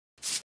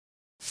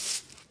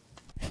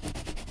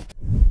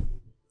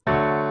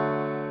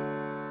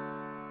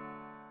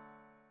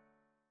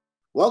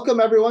Welcome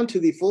everyone to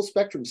the Full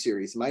Spectrum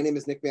series. My name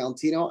is Nick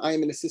Valentino. I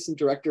am an assistant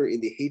director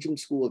in the Hajim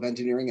School of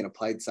Engineering and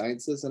Applied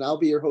Sciences, and I'll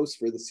be your host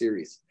for the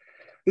series.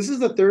 This is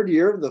the third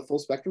year of the Full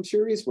Spectrum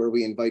series where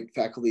we invite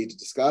faculty to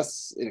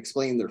discuss and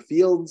explain their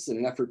fields in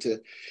an effort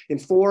to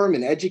inform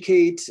and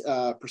educate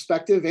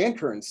prospective and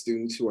current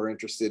students who are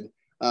interested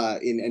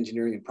in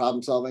engineering and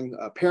problem solving.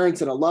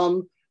 Parents and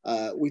alum,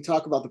 we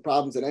talk about the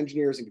problems that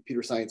engineers and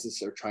computer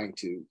scientists are trying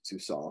to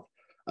solve.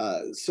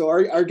 So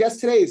our guest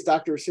today is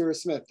Dr. Sarah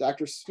Smith.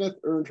 Dr. Smith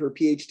earned her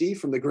PhD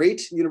from the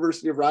great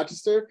University of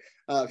Rochester.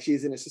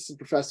 She's an assistant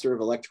professor of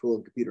electrical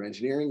and computer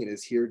engineering and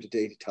is here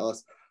today to tell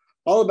us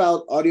all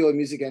about audio and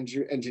music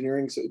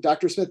engineering. So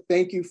Dr. Smith,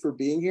 thank you for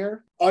being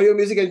here. Audio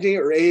music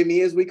engineering, or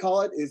AME as we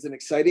call it, is an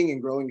exciting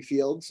and growing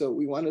field. So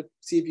we want to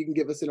see if you can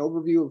give us an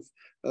overview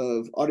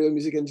of audio and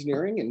music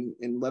engineering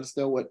and let us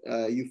know what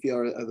you feel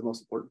are the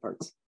most important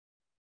parts.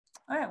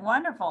 All right,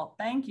 wonderful.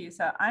 Thank you.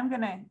 So I'm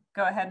going to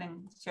go ahead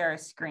and share a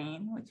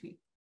screen, which we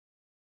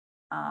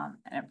and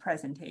a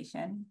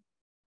presentation.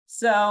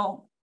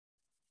 So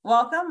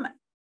welcome.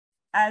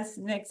 As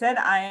Nick said,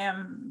 I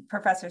am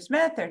Professor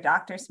Smith or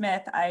Dr.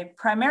 Smith. I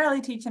primarily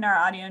teach in our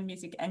audio and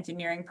music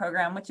engineering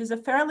program, which is a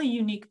fairly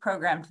unique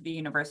program to the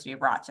University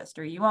of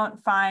Rochester. You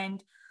won't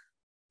find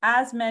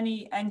as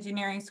many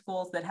engineering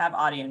schools that have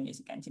audio and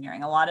music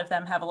engineering. A lot of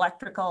them have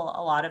electrical,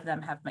 a lot of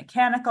them have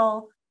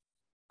mechanical.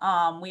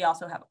 We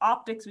also have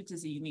optics, which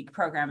is a unique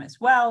program as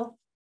well.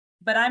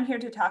 But I'm here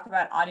to talk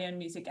about audio and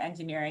music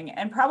engineering.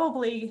 And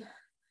probably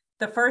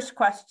the first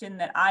question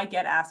that I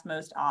get asked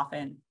most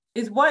often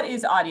is, what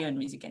is audio and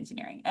music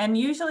engineering? And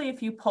usually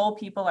if you poll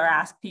people or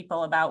ask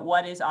people about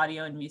what is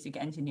audio and music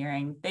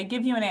engineering, they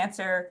give you an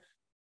answer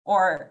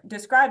or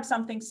describe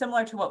something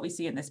similar to what we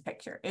see in this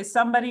picture. Is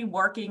somebody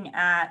working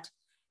at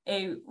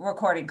a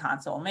recording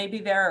console? Maybe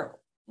they're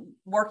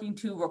working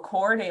to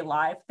record a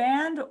live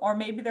band, or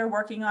maybe they're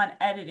working on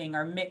editing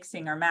or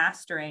mixing or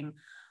mastering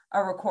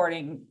a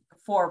recording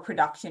for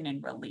production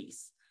and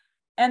release.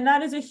 And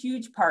that is a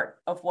huge part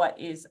of what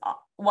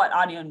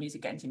audio and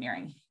music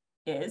engineering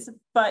is.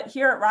 But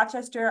here at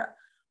Rochester,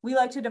 we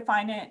like to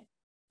define it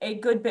a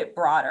good bit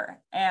broader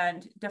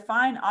and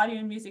define audio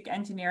and music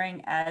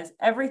engineering as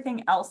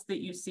everything else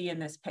that you see in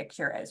this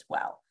picture as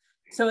well.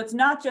 So it's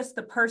not just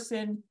the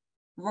person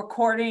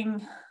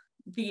recording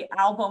the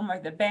album or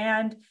the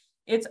band.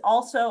 It's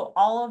also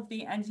all of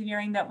the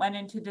engineering that went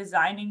into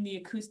designing the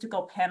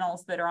acoustical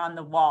panels that are on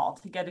the wall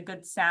to get a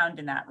good sound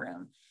in that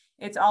room.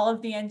 It's all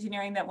of the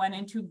engineering that went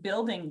into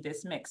building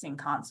this mixing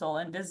console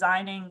and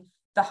designing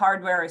the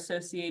hardware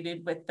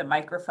associated with the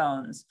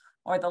microphones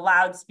or the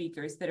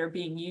loudspeakers that are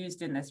being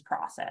used in this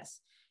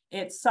process.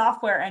 It's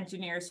software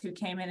engineers who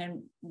came in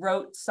and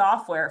wrote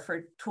software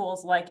for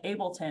tools like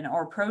Ableton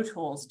or Pro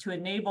Tools to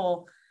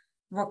enable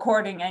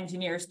recording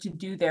engineers to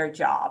do their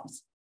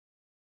jobs.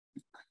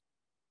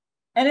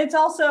 And it's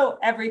also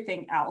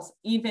everything else,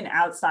 even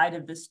outside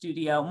of the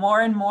studio.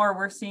 More and more,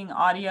 we're seeing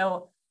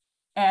audio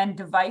and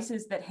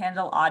devices that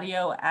handle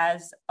audio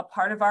as a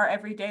part of our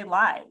everyday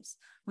lives.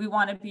 We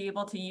want to be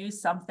able to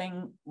use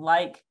something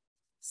like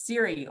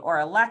Siri or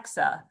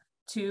Alexa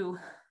to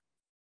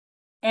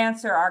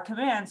answer our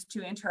commands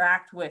to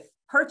interact with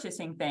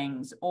purchasing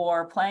things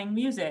or playing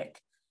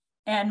music.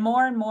 And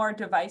more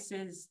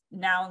devices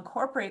now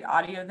incorporate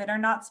audio that are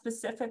not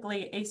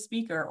specifically a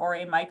speaker or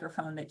a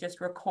microphone that just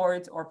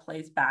records or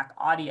plays back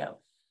audio.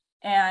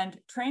 And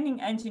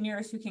training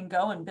engineers who can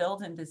go and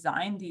build and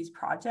design these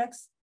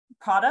products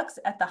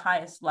at the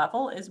highest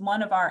level is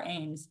one of our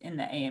aims in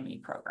the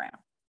AME program.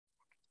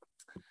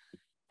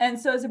 And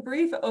so as a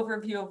brief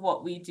overview of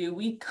what we do,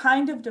 we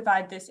kind of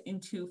divide this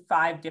into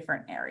 5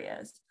 different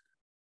areas.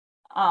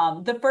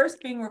 The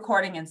first being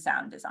recording and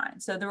sound design.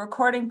 So the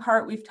recording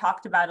part we've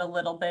talked about a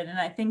little bit, and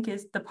I think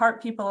is the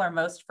part people are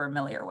most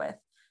familiar with.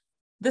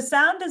 The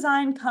sound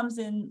design comes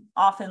in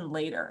often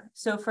later.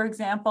 So for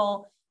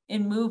example,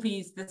 in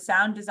movies, the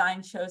sound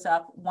design shows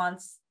up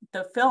once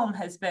the film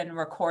has been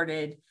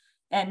recorded,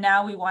 and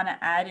now we want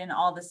to add in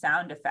all the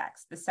sound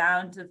effects, the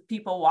sound of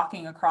people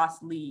walking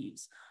across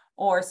leaves,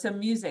 or some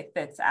music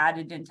that's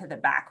added into the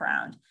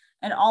background.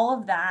 And all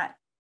of that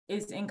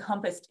is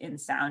encompassed in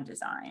sound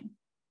design.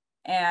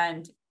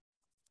 And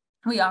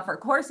we offer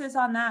courses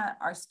on that.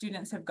 Our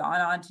students have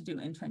gone on to do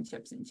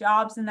internships and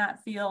jobs in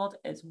that field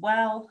as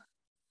well.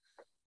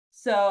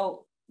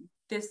 So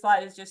this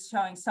slide is just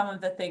showing some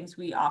of the things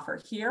we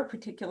offer here,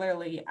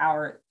 particularly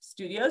our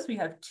studios. We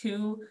have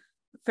 2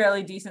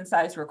 fairly decent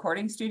sized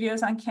recording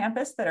studios on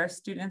campus that our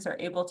students are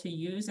able to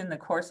use in the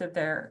course of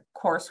their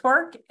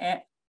coursework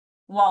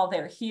while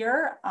they're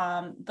here.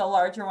 The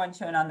larger one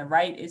shown on the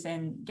right is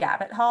in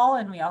Gavitt Hall,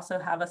 and we also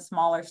have a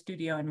smaller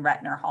studio in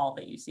Retner Hall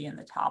that you see in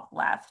the top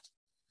left.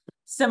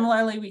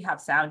 Similarly, we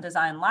have sound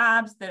design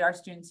labs that our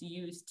students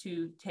use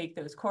to take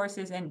those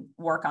courses and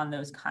work on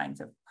those kinds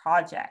of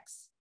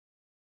projects.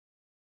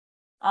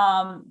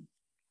 The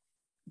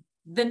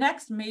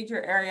next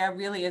major area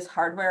really is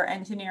hardware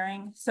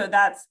engineering. So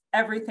that's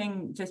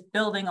everything, just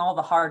building all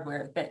the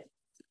hardware that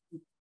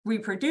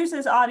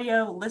reproduces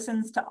audio,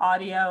 listens to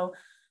audio,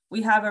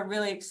 we have a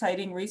really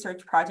exciting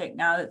research project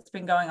now that's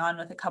been going on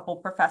with a couple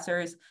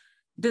professors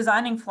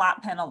designing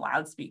flat panel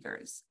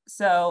loudspeakers.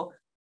 So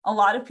a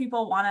lot of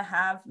people want to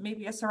have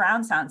maybe a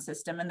surround sound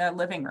system in their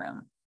living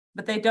room,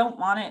 but they don't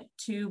want it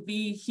to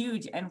be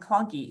huge and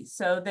clunky.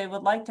 So they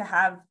would like to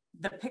have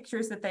the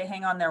pictures that they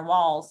hang on their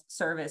walls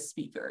serve as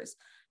speakers.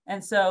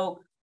 And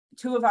so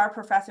two of our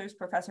professors,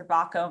 Professor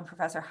Bacco and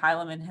Professor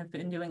Heilemann, have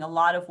been doing a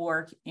lot of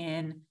work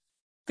in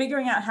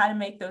figuring out how to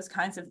make those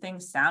kinds of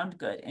things sound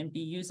good and be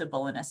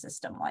usable in a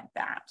system like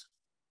that.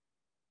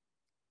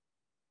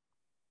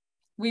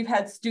 We've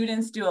had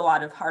students do a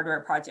lot of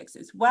hardware projects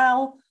as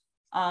well.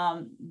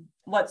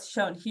 What's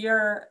shown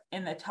here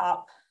in the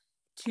top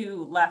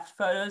two left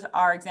photos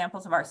are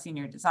examples of our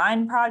senior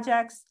design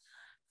projects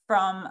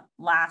from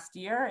last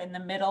year. In the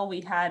middle,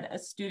 we had a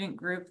student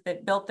group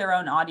that built their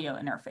own audio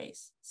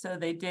interface. So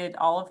they did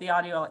all of the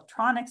audio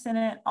electronics in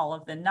it, all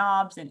of the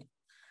knobs and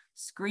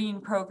screen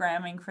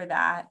programming for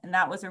that. And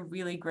that was a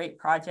really great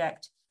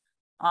project.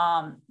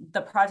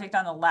 The project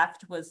on the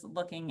left was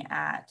looking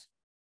at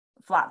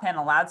flat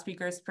panel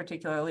loudspeakers,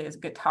 particularly as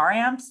guitar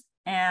amps.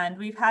 And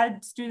we've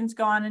had students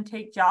go on and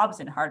take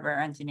jobs in hardware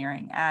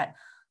engineering at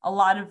a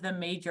lot of the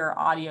major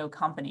audio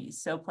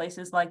companies. So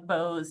places like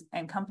Bose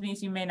and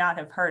companies you may not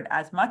have heard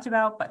as much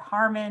about, but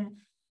Harman,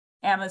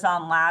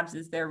 Amazon Labs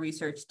is their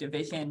research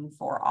division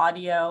for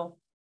audio.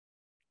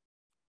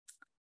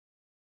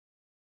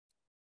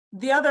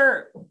 The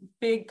other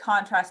big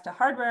contrast to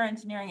hardware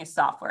engineering is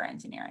software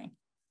engineering.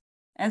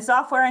 And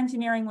software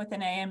engineering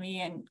within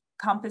AME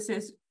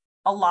encompasses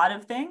a lot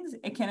of things.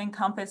 It can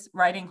encompass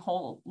writing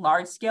whole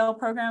large scale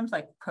programs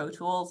like Pro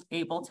Tools,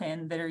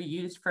 Ableton that are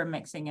used for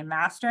mixing and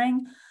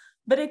mastering,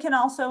 but it can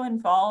also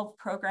involve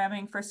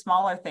programming for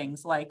smaller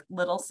things like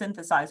little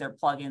synthesizer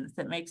plugins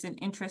that makes an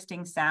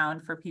interesting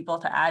sound for people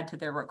to add to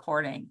their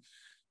recording.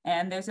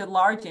 And there's a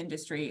large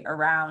industry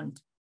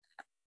around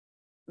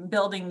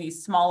building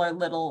these smaller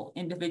little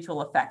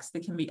individual effects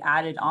that can be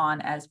added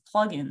on as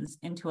plugins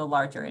into a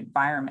larger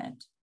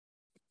environment.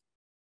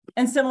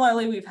 And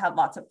similarly, we've had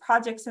lots of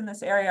projects in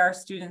this area. Our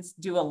students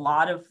do a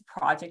lot of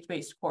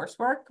project-based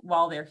coursework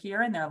while they're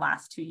here in their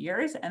last 2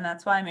 years. And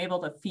that's why I'm able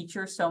to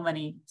feature so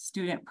many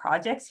student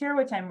projects here,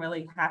 which I'm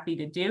really happy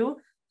to do.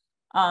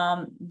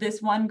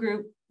 This one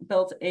group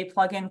built a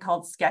plugin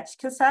called Sketch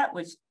Cassette,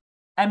 which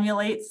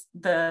emulates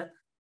the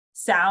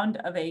sound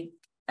of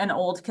an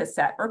old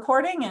cassette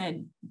recording and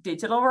a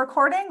digital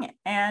recording.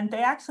 And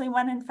they actually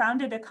went and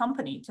founded a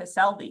company to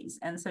sell these.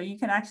 And so you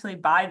can actually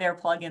buy their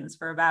plugins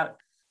for about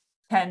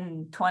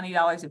 $10,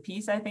 $20 a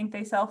piece, I think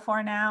they sell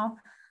for now.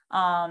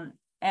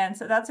 And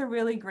so that's a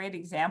really great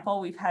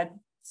example. We've had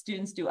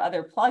students do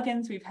other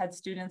plugins. We've had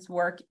students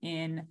work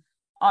in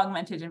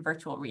augmented and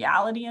virtual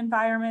reality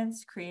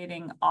environments,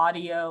 creating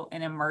audio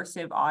and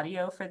immersive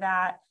audio for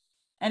that.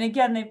 And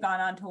again, they've gone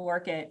on to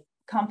work at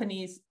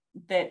companies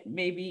that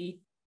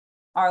maybe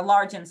are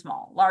large and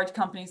small, large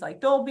companies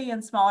like Dolby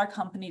and smaller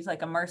companies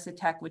like Immersive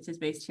Tech, which is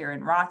based here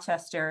in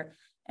Rochester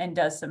and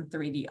does some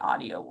 3D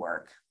audio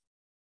work.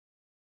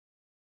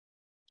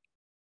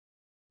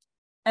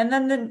 And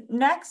then the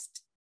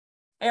next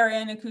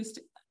area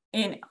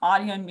in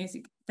audio and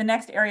music, the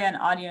next area in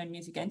audio and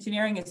music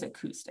engineering is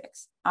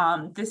acoustics.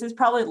 This is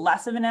probably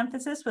less of an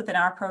emphasis within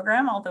our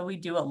program, although we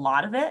do a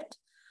lot of it.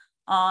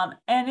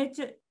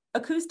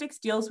 Acoustics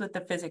deals with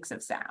the physics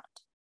of sound,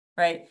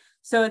 right?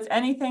 So it's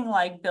anything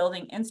like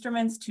building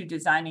instruments to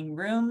designing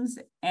rooms.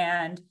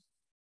 And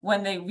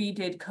when they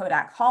redid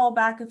Kodak Hall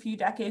back a few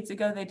decades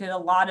ago, they did a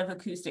lot of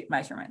acoustic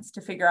measurements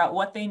to figure out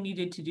what they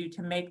needed to do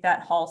to make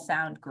that hall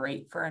sound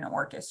great for an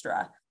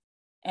orchestra.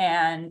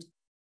 And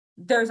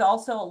there's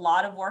also a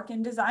lot of work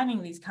in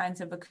designing these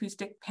kinds of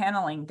acoustic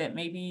paneling that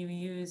maybe you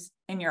use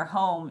in your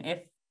home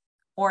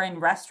or in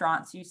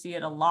restaurants. You see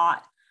it a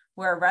lot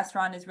where a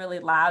restaurant is really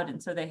loud.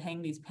 And so they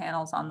hang these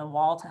panels on the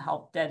wall to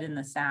help deaden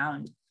the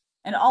sound.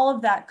 And all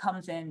of that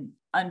comes in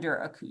under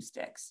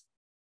acoustics.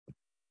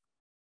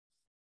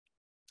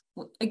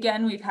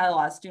 Again, we've had a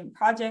lot of student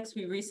projects.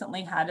 We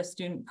recently had a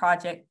student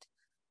project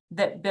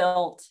that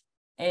built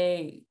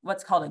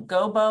what's called a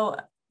gobo,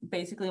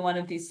 basically one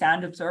of these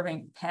sound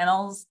absorbing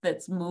panels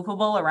that's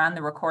movable around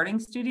the recording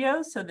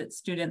studio so that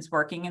students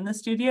working in the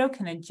studio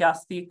can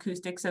adjust the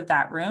acoustics of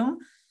that room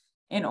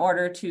in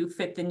order to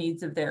fit the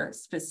needs of their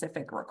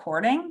specific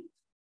recording.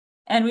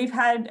 And we've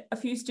had a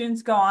few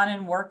students go on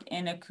and work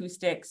in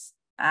acoustics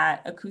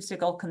at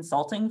acoustical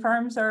consulting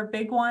firms are a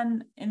big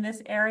one in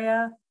this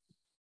area.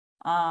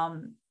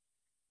 And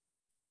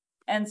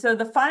so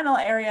the final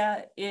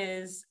area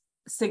is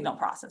signal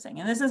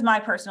processing. And this is my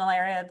personal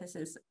area. This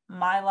is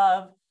my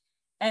love.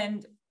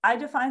 And I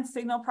define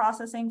signal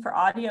processing for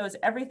audio as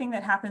everything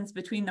that happens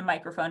between the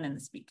microphone and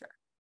the speaker,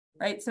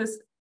 right? So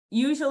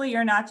usually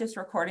you're not just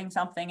recording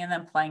something and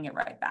then playing it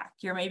right back.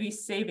 You're maybe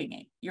saving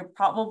it. You're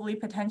probably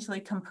potentially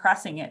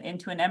compressing it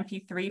into an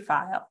MP3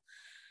 file.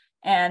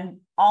 And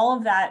all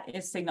of that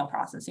is signal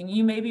processing.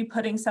 You may be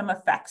putting some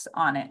effects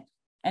on it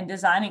and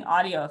designing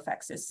audio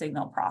effects as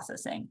signal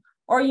processing,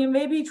 or you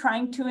may be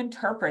trying to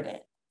interpret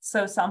it.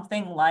 So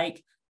something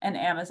like and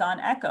Amazon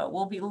Echo.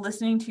 We'll be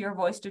listening to your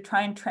voice to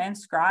try and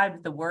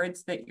transcribe the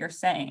words that you're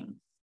saying.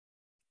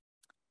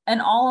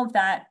 And all of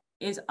that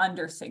is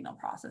under signal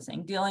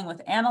processing, dealing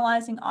with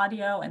analyzing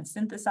audio and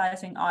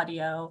synthesizing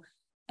audio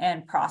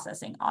and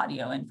processing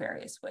audio in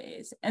various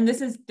ways. And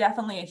this is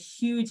definitely a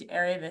huge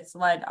area that's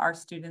led our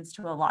students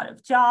to a lot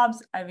of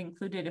jobs. I've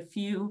included a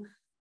few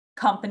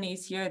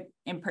companies here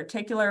in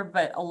particular,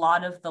 but a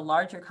lot of the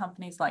larger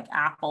companies like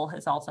Apple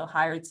has also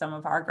hired some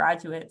of our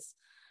graduates,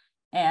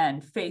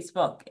 and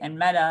Facebook and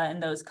Meta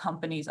and those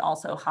companies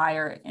also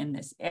hire in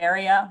this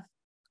area.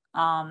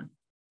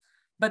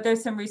 But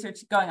there's some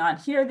research going on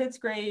here that's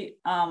great,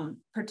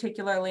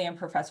 particularly in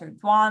Professor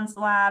Dwan's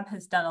lab,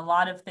 has done a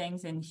lot of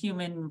things in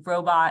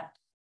human-robot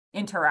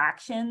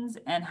interactions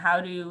and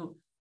how to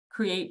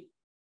create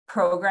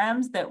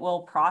programs that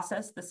will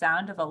process the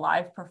sound of a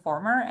live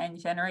performer and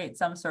generate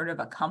some sort of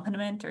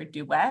accompaniment or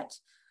duet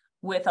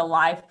with a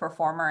live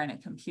performer and a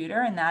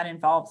computer. And that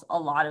involves a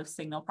lot of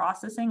signal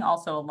processing,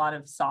 also a lot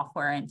of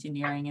software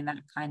engineering and that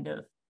kind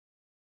of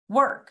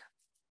work.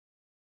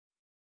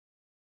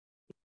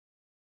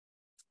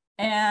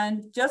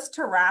 And just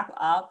to wrap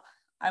up,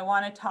 I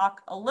want to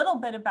talk a little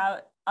bit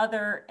about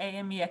other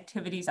AME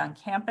activities on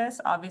campus.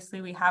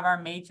 Obviously, we have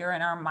our major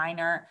and our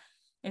minor.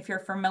 If you're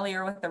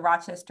familiar with the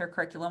Rochester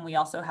curriculum, we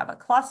also have a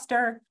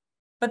cluster.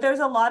 But there's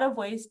a lot of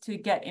ways to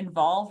get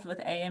involved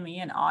with AME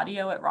and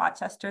audio at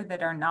Rochester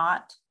that are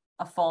not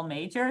a full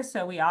major.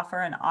 So we offer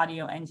an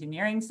Audio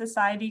Engineering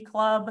Society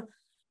club.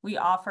 We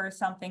offer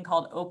something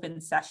called open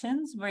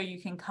sessions, where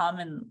you can come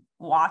and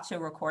watch a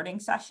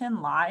recording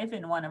session live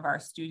in one of our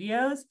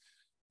studios.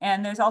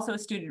 And there's also a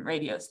student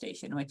radio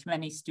station, which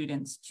many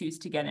students choose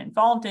to get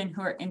involved in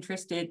who are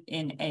interested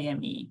in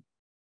AME.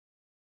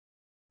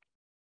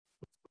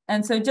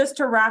 And so just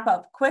to wrap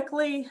up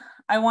quickly,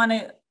 I want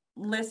to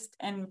list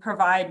and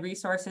provide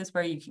resources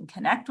where you can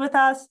connect with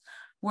us.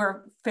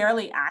 We're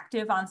fairly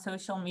active on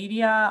social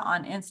media,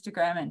 on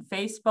Instagram and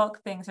Facebook.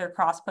 Things are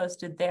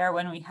cross-posted there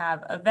when we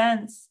have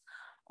events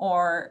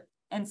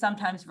and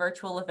sometimes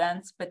virtual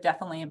events, but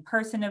definitely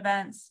in-person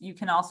events. You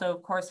can also,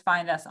 of course,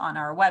 find us on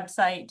our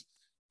website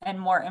and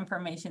more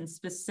information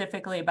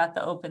specifically about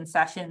the open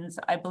sessions.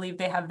 I believe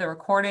they have the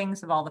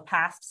recordings of all the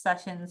past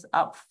sessions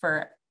up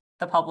for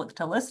the public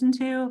to listen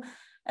to,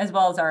 as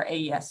well as our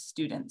AES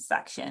students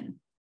section.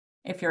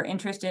 If you're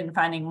interested in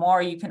finding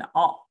more, you can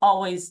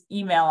always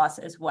email us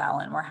as well,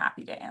 and we're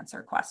happy to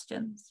answer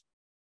questions.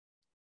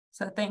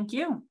 So thank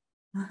you.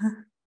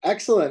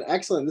 Excellent,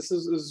 excellent. This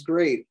is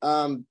great.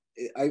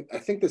 I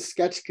think the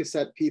sketch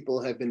cassette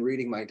people have been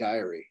reading my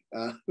diary.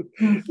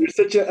 There's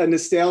such a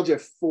nostalgia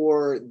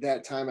for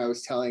that time. I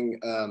was telling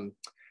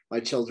my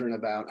children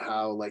about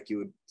how like you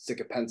would stick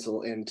a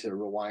pencil in to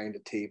rewind a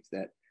tape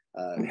that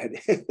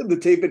the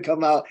tape had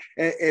come out,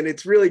 and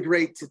it's really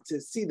great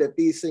to see that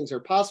these things are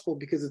possible,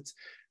 because it's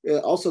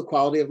also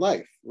quality of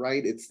life,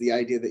 right? It's the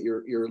idea that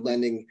you're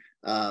lending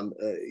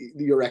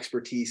your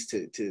expertise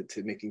to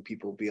making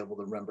people be able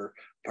to remember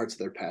parts of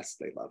their past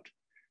they loved.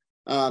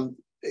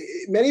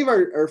 Many of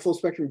our full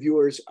spectrum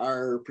viewers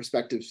are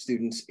prospective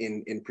students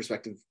in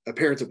prospective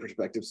parents of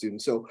prospective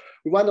students. So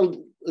we want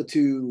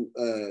to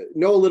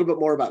know a little bit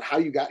more about how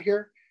you got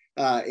here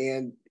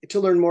and to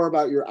learn more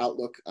about your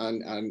outlook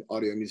on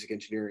audio and music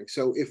engineering.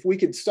 So if we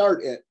could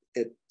start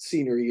at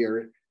senior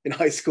year in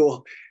high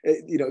school,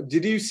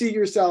 did you see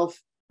yourself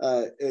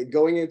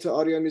going into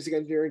audio and music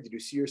engineering? Did you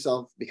see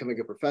yourself becoming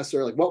a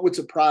professor? Like, what would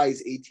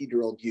surprise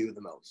 18-year-old you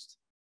the most?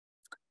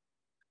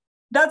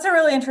 That's a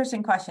really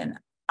interesting question.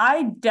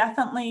 I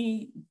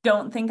definitely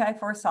don't think I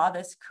foresaw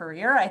this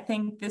career. I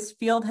think this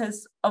field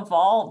has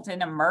evolved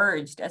and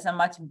emerged as a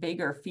much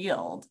bigger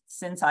field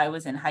since I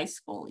was in high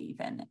school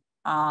even.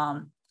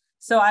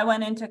 So I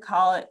went into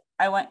college,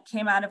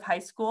 came out of high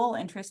school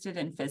interested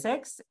in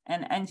physics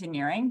and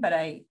engineering, but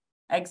I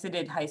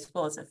exited high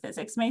school as a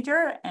physics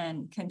major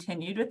and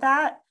continued with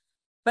that.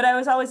 But I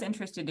was always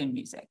interested in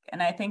music.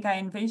 And I think I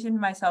envisioned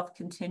myself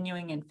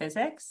continuing in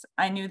physics.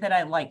 I knew that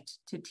I liked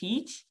to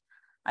teach.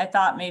 I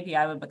thought maybe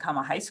I would become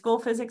a high school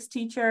physics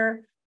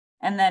teacher.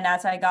 And then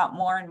as I got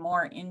more and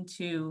more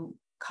into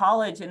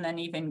college and then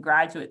even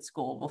graduate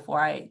school,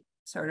 before I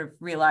sort of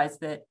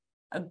realized that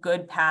a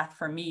good path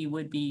for me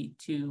would be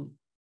to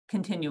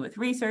continue with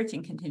research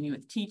and continue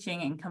with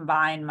teaching and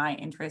combine my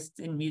interests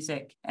in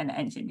music and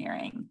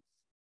engineering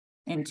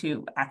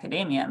into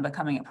academia and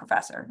becoming a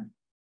professor.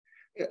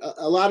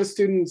 A lot of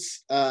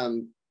students are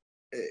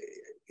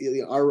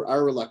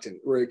reluctant,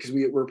 because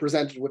we're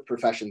presented with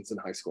professions in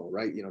high school,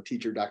 right?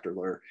 Teacher, doctor,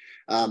 lawyer.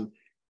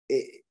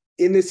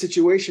 In this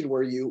situation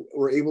where you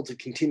were able to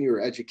continue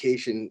your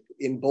education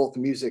in both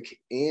music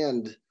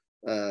and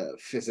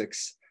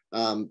physics,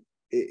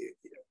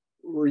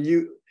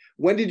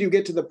 when did you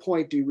get to the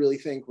point, do you really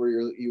think, where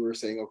you were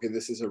saying, okay,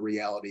 this is a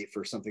reality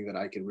for something that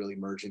I can really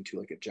merge into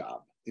like a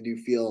job? Did you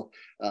feel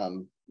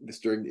this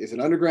is it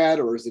undergrad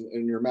or is it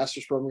in your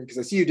master's program? Because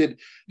I see you did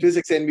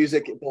physics and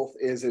music both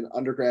as an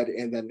undergrad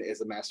and then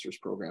as a master's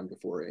program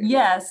before.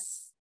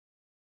 Yes.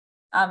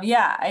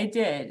 Yeah, I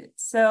did.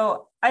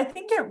 So I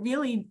think it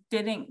really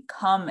didn't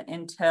come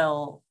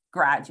until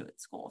graduate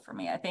school for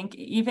me. I think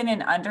even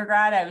in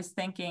undergrad, I was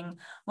thinking,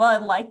 well, I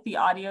like the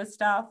audio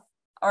stuff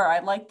or I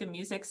like the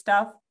music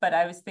stuff, but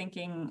I was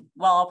thinking,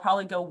 well, I'll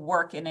probably go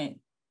work in it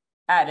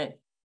at a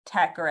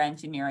tech or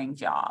engineering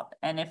job.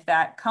 And if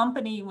that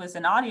company was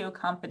an audio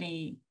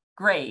company,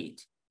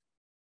 great.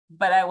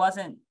 But I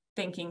wasn't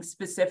thinking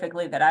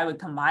specifically that I would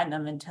combine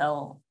them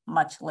until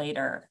much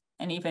later,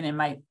 and even in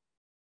my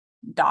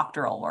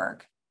doctoral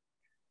work.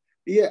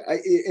 Yeah,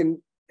 and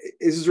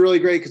this is really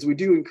great because we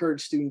do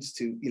encourage students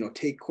to,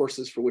 take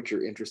courses for which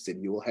you're interested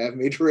in. You will have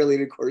major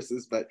related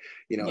courses, but,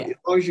 as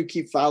long as you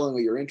keep following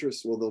what your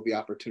interests, well, there'll be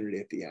opportunity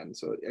at the end.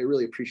 So I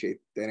really appreciate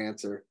that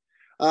answer.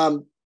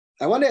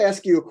 I want to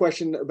ask you a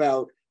question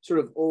about sort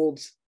of old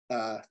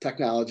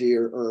technology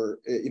or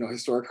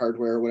historic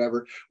hardware or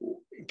whatever.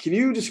 Can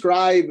you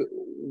describe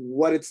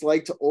what it's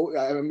like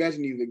I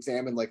imagine you've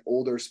examined like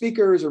older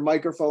speakers or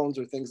microphones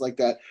or things like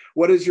that.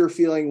 What is your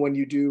feeling when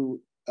you do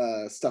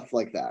stuff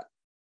like that?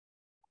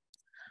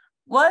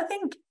 Well, I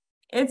think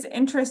it's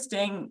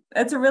interesting.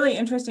 It's a really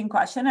interesting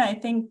question. And I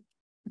think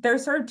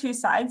there's sort of two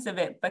sides of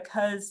it,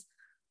 because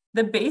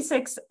the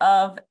basics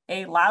of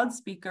a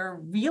loudspeaker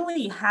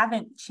really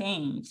haven't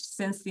changed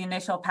since the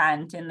initial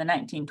patent in the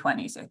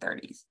 1920s or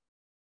 30s.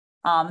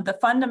 The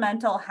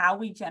fundamental how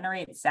we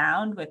generate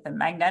sound with the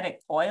magnetic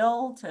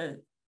coil to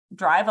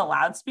drive a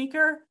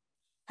loudspeaker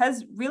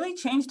has really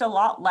changed a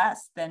lot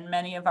less than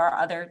many of our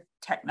other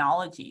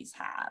technologies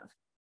have.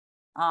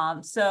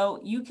 So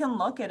you can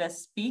look at a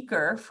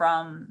speaker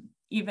from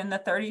even the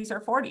 30s or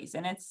 40s,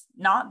 and it's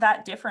not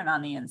that different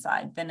on the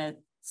inside than a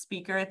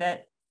speaker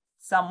that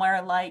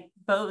somewhere like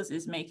Bose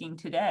is making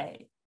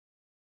today.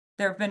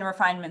 There have been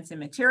refinements in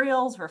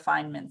materials,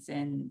 refinements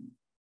in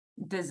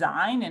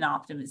design and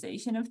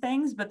optimization of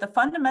things, but the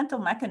fundamental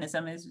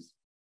mechanism is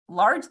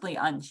largely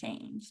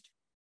unchanged.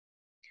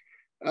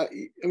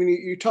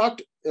 You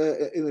talked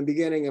in the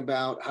beginning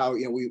about how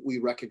we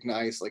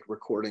recognize like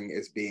recording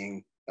as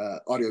being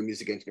audio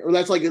music engineer, or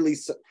that's like at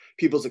least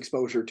people's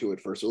exposure to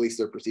it first, or at least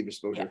their perceived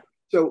exposure. Yeah.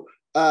 So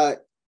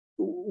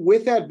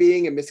with that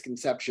being a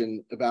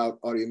misconception about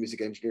audio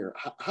music engineer,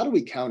 how do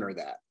we counter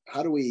that?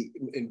 How do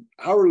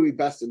we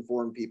best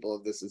inform people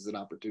of this as an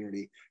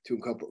opportunity to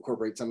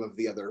incorporate some of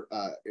the other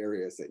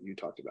areas that you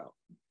talked about?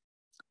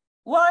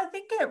 Well, I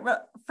think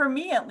for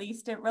me at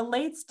least, it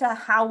relates to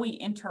how we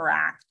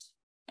interact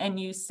and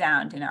use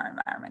sound in our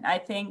environment. I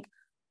think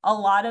a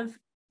lot of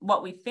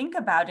what we think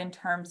about in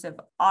terms of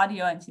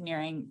audio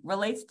engineering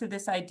relates to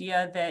this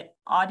idea that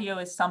audio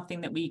is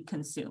something that we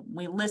consume.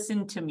 We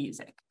listen to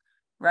music,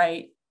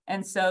 right?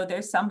 And so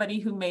there's somebody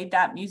who made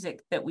that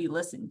music that we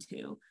listen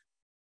to,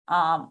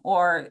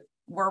 or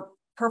we're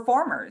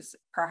performers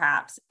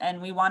perhaps,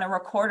 and we want to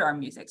record our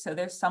music. So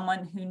there's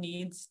someone who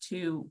needs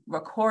to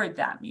record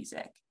that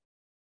music.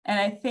 And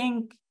I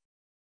think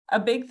a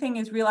big thing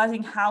is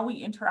realizing how we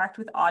interact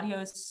with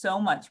audio is so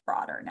much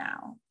broader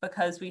now,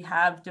 because we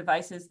have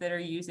devices that are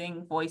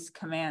using voice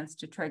commands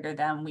to trigger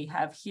them. We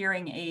have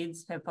hearing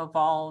aids have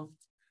evolved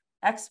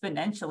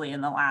exponentially in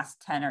the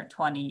last 10 or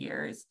 20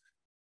 years.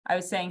 I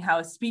was saying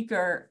how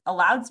a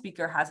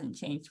loudspeaker hasn't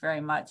changed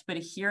very much, but a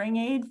hearing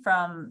aid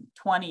from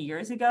 20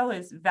 years ago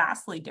is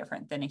vastly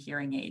different than a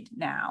hearing aid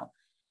now.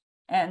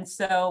 And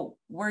so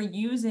we're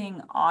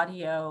using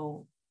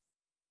audio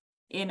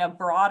in a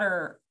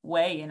broader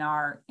way in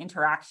our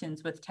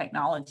interactions with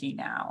technology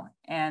now.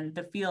 And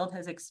the field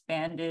has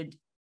expanded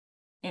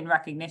in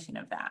recognition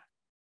of that.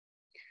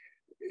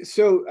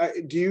 So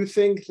do you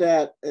think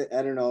that,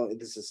 I don't know,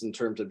 this is in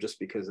terms of just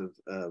because of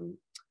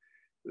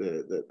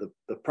the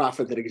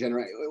profit that it can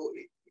generate,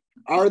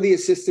 are the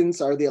assistants,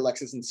 are the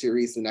Alexis and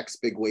Siri's the next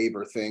big wave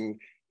or thing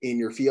in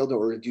your field,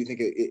 or do you think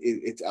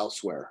it's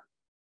elsewhere?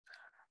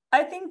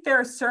 I think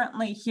they're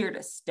certainly here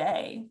to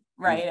stay,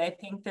 right? I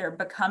think they're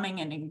becoming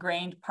an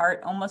ingrained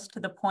part, almost to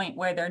the point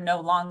where they're no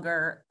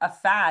longer a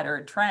fad or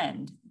a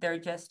trend. They're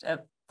just a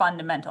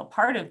fundamental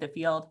part of the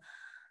field.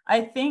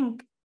 I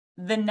think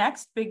the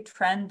next big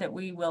trend that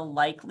we will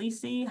likely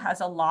see has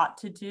a lot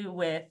to do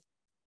with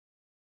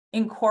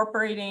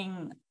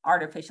incorporating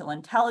artificial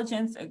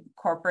intelligence,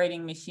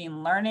 incorporating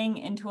machine learning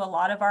into a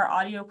lot of our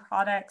audio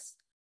products.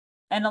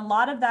 And a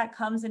lot of that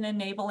comes in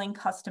enabling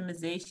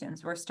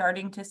customizations. We're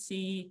starting to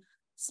see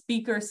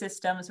speaker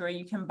systems where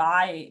you can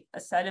buy a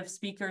set of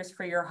speakers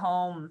for your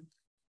home,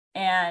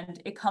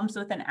 and it comes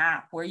with an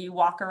app where you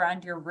walk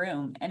around your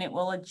room and it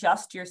will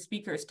adjust your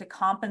speakers to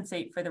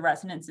compensate for the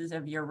resonances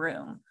of your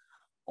room.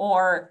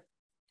 Or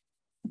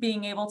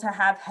being able to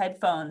have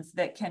headphones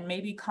that can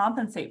maybe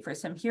compensate for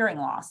some hearing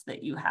loss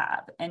that you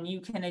have, and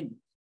you can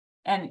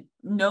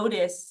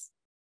notice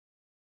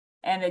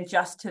and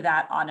adjust to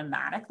that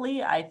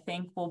automatically, I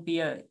think will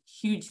be a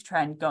huge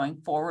trend going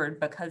forward,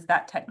 because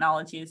that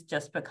technology is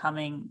just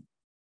becoming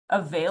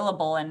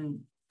available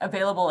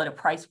at a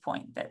price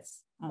point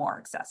that's more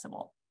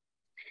accessible.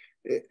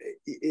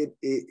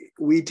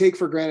 We take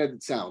for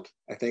granted sound,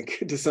 I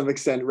think, to some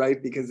extent,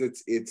 right? Because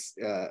it's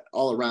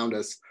all around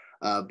us.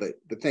 But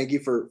thank you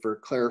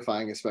for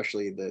clarifying,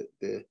 especially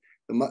the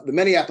the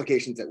many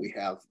applications that we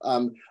have.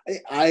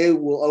 I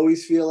will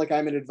always feel like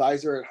I'm an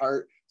advisor at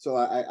heart, so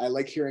I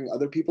like hearing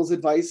other people's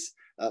advice.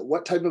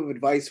 What type of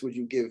advice would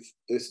you give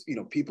this,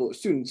 people,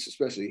 students,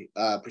 especially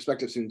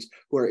prospective students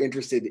who are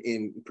interested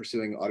in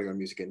pursuing audio and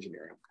music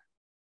engineering?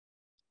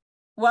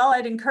 Well,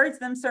 I'd encourage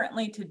them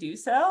certainly to do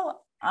so.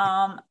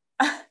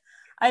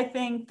 I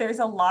think there's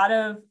a lot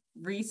of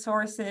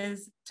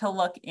resources to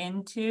look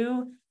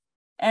into,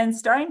 and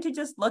starting to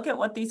just look at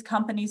what these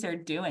companies are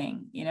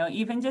doing,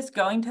 even just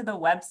going to the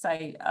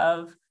website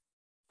of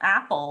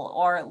Apple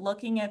or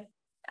looking at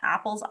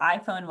Apple's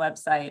iPhone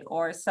website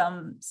or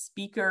some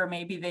speaker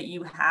maybe that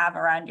you have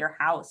around your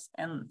house,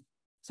 and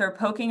sort of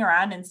poking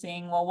around and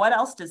seeing, well, what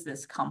else does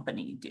this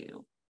company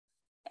do?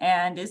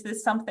 And is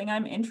this something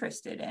I'm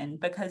interested in?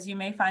 Because you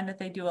may find that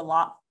they do a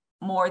lot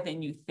more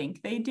than you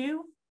think they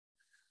do.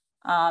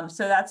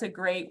 So that's a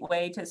great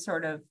way to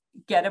sort of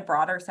get a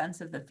broader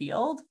sense of the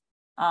field,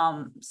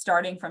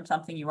 starting from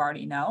something you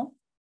already know.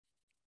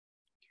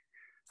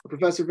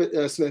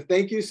 Professor Smith,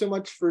 thank you so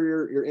much for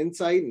your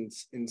insight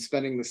and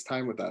spending this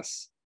time with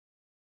us.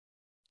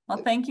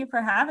 Well, thank you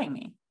for having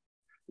me.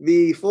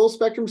 The full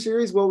spectrum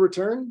series will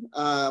return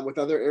with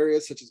other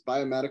areas such as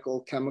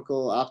biomedical,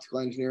 chemical, optical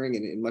engineering,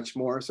 and much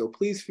more. So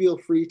please feel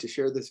free to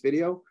share this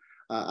video.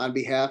 On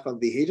behalf of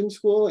the Hajim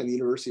School and the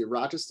University of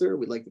Rochester,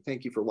 we'd like to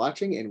thank you for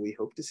watching, and we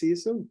hope to see you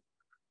soon.